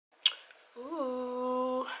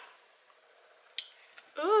Ooh.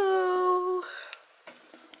 Ooh.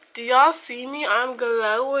 Do y'all see me? I'm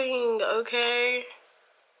glowing, okay?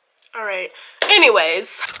 Alright.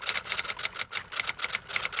 Anyways.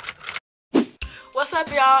 What's up,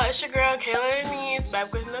 y'all? It's your girl, Kalahdenese,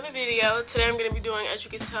 back with another video. Today I'm going to be doing, as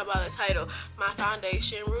you can tell by the title, my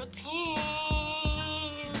foundation routine.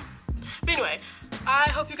 But anyway, I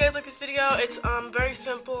hope you guys like this video. It's very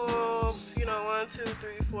simple, you know, 1, 2,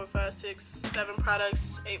 3, 4, 5, 6, 7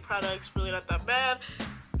 products, 8 products, really not that bad.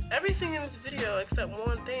 Everything in this video except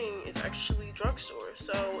one thing is actually drugstore,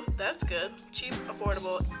 so that's good. Cheap,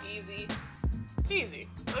 affordable, easy,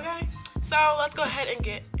 okay? So let's go ahead and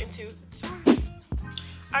get into the story.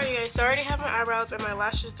 Alright guys, so I already have my eyebrows and my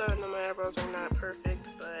lashes done. No, my eyebrows are not perfect,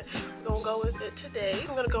 but we're gonna go with it today.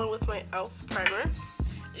 I'm gonna go in with my e.l.f. primer.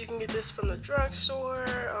 You can get this from the drugstore,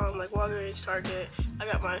 like Walgreens, Target. I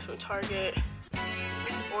got mine from Target.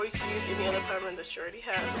 Or you can use any other primer that you already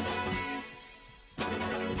have.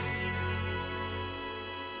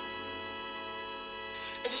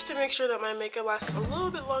 And just to make sure that my makeup lasts a little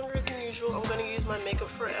bit longer than usual, I'm gonna use my Makeup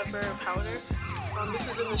Forever powder. This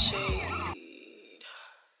is in the shade...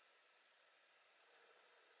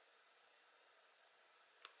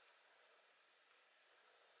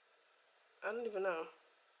 I don't even know.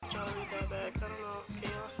 Trying to read that back. I don't know.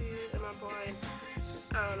 Can y'all see it? Am I blind?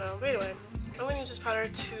 I don't know. But anyway, I'm going to use this powder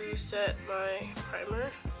to set my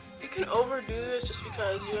primer. You can overdo this just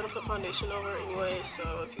because you're going to put foundation over anyway.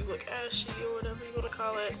 So if you look ashy or whatever you want to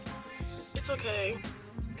call it, it's okay.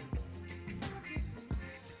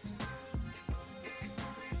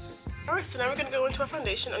 Alright, so now we're going to go into our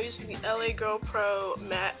foundation. I'm using the LA Girl Pro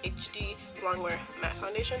Matte HD Longwear Matte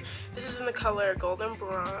Foundation. This is in the color Golden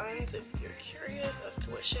Bronze, if you're curious as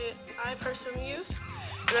to what shade I personally use.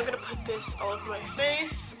 And I'm going to put this all over my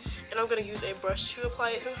face, and I'm going to use a brush to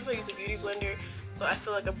apply it. Sometimes I use a beauty blender, but I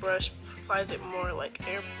feel like a brush applies it more like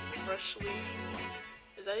airbrushly.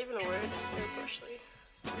 Is that even a word? Airbrushly?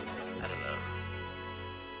 I don't know.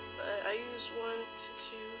 But I use 1 to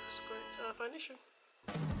 2 squirts of foundation.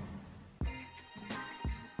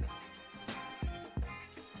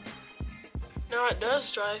 Now it does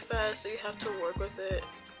dry fast, so you have to work with it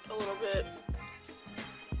a little bit.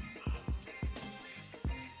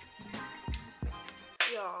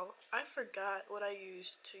 Y'all, I forgot what I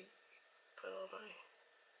used to put on my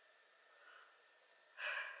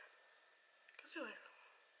concealer.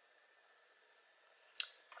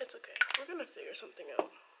 It's okay, we're gonna figure something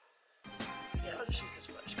out. Yeah, I'll just use this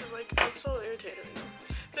brush because like I'm so irritated right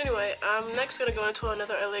now. But anyway, I'm next gonna go into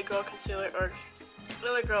another LA Girl concealer, or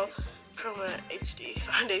LA Girl Pro Matte HD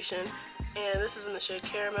foundation, and this is in the shade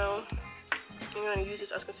Caramel. I'm going to use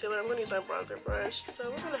this as concealer. I'm going to use my bronzer brush, so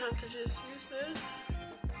we're going to have to just use this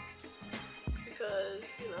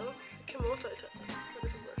because, you know, you can multitask with a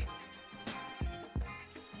different brush.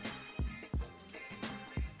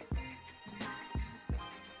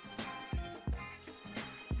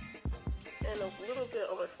 And a little bit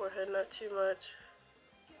on my forehead, not too much,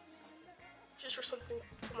 just for something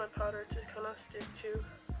for my powder to kind of stick to.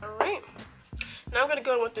 Alright, now I'm going to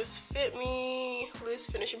go in with this Fit Me Loose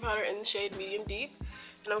Finishing Powder in the shade Medium Deep.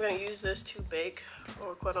 And I'm going to use this to bake,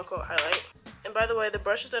 or quote unquote highlight. And by the way, the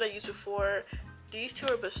brushes that I used before, these two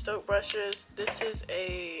are Bespoke brushes. This is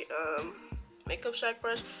a Makeup Shack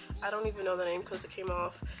brush. I don't even know the name because it came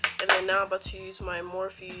off. And then now I'm about to use my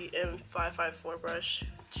Morphe M554 brush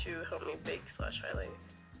to help me bake / highlight.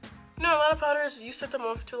 You know, a lot of powders, you set them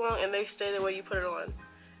on for too long and they stay the way you put it on.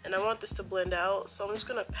 And I want this to blend out, so I'm just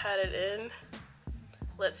going to pat it in,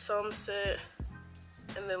 let some sit,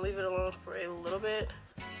 and then leave it alone for a little bit.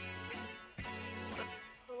 So,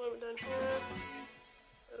 a little bit down here,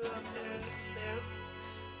 put it up there.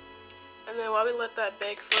 And then while we let that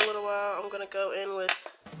bake for a little while, I'm going to go in with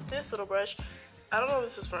this little brush. I don't know where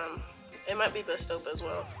this is from. It might be Bespoke as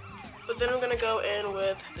well. But then I'm going to go in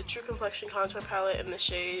with the True Complexion Contour Palette in the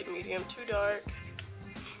shade Medium to Dark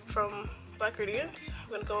from Black Radiance. I'm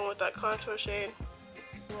going to go in with that contour shade.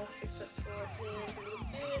 I'm going to fix that forehead a little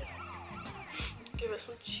bit. Give it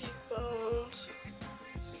some cheekbones.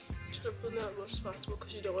 Try to blend that as much as possible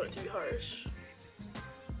because you don't want it to be harsh.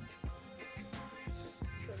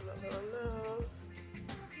 Set another one down.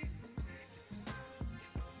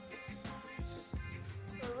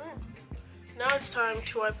 Alright. Now it's time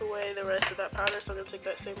to wipe away the rest of that powder, so I'm going to take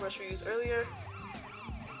that same brush we used earlier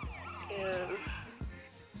and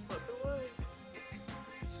wipe it away.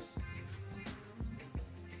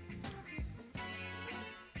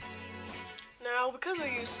 Now, because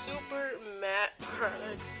we use super matte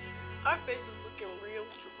products, our face is looking real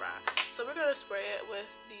dry. So we're going to spray it with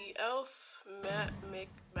the e.l.f. Matte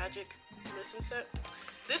Magic Mist and Set.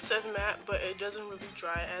 This says matte, but it doesn't really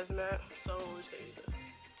dry as matte, so we're just gonna use this.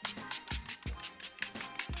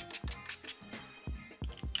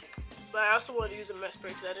 But I also wanted to use a matte spray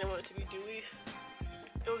because I didn't want it to be dewy.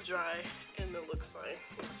 It will dry and it'll look fine.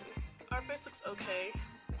 We'll see. Our face looks okay.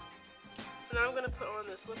 So now I'm gonna put on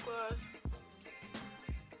this lip gloss.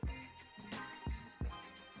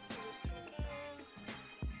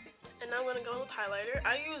 And now I'm gonna go with highlighter.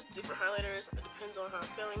 I use different highlighters. It depends on how I'm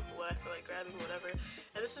feeling, what I feel like grabbing, whatever.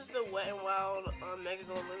 And this is the Wet n Wild Mega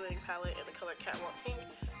Glow Illuminating Palette in the color Catwalk Pink.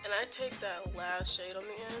 And I take that last shade on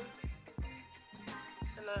the end,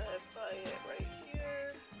 and I apply it right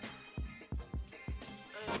here.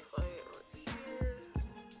 I apply it right here.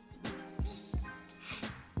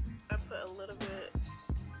 I put a little bit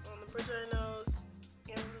on the bridge of my nose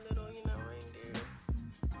and a little, you know, reindeer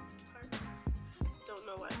part. Don't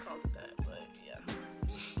know why I called it that, but yeah.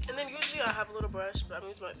 And then usually I have a little brush, but I'm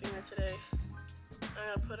using my finger today.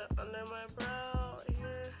 I'm gonna put it under my brow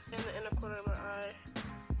here and the inner corner of my eye.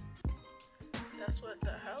 That's what the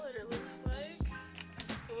highlighter looks like.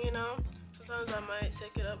 And, you know, sometimes I might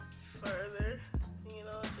take it up further. You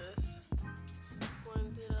know, just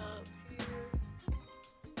blend it up here.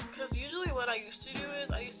 Because usually what I used to do is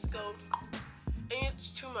I used to go, and it's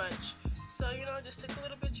too much. So, you know, just take a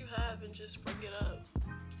little bit you have and just bring it up.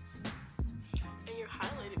 And you're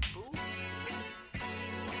highlighted, boo.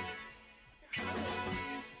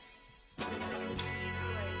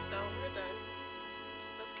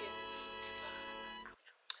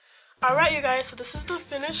 Alright, you guys, so this is the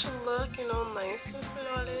finished look, you know, nice and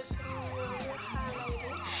flawless.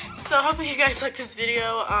 So hopefully you guys like this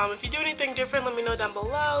video. If you do anything different, let me know down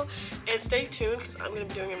below. And stay tuned, because I'm going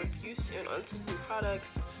to be doing a review soon on some new products.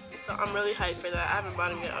 So I'm really hyped for that. I haven't bought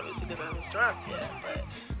them yet, obviously, because I haven't dropped yet. But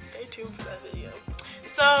stay tuned for that video.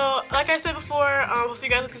 So, like I said before, if you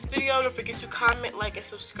guys like this video, don't forget to comment, like, and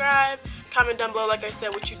subscribe. Comment down below, like I said,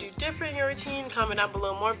 what you do different in your routine. Comment down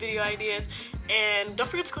below more video ideas. And don't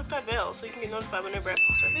forget to click that bell so you can get notified whenever I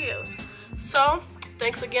post my videos. So,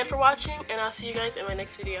 thanks again for watching, and I'll see you guys in my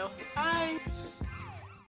next video. Bye!